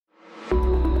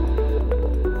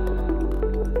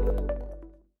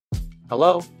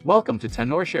Hello, welcome to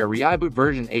Tenorshare ReiBoot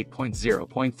version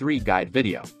 8.0.3 guide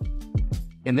video.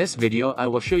 In this video, I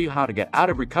will show you how to get out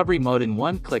of recovery mode in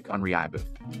one click on ReiBoot.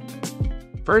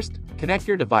 First, connect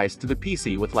your device to the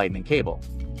PC with lightning cable.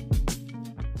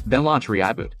 Then launch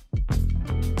ReiBoot.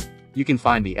 You can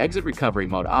find the exit recovery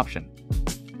mode option.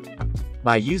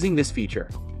 By using this feature,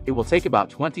 it will take about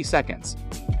 20 seconds.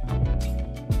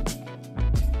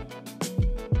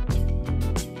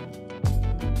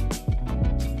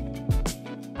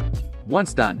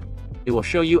 Once done, it will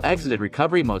show you exited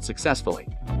recovery mode successfully.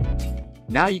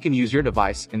 Now you can use your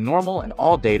device in normal and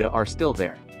all data are still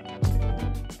there.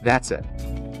 That's it.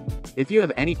 If you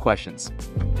have any questions,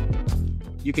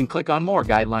 you can click on More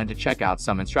Guideline to check out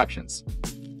some instructions.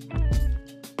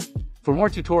 For more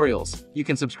tutorials, you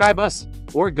can subscribe us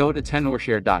or go to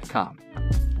tenorshare.com.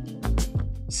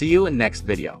 See you in next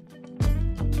video.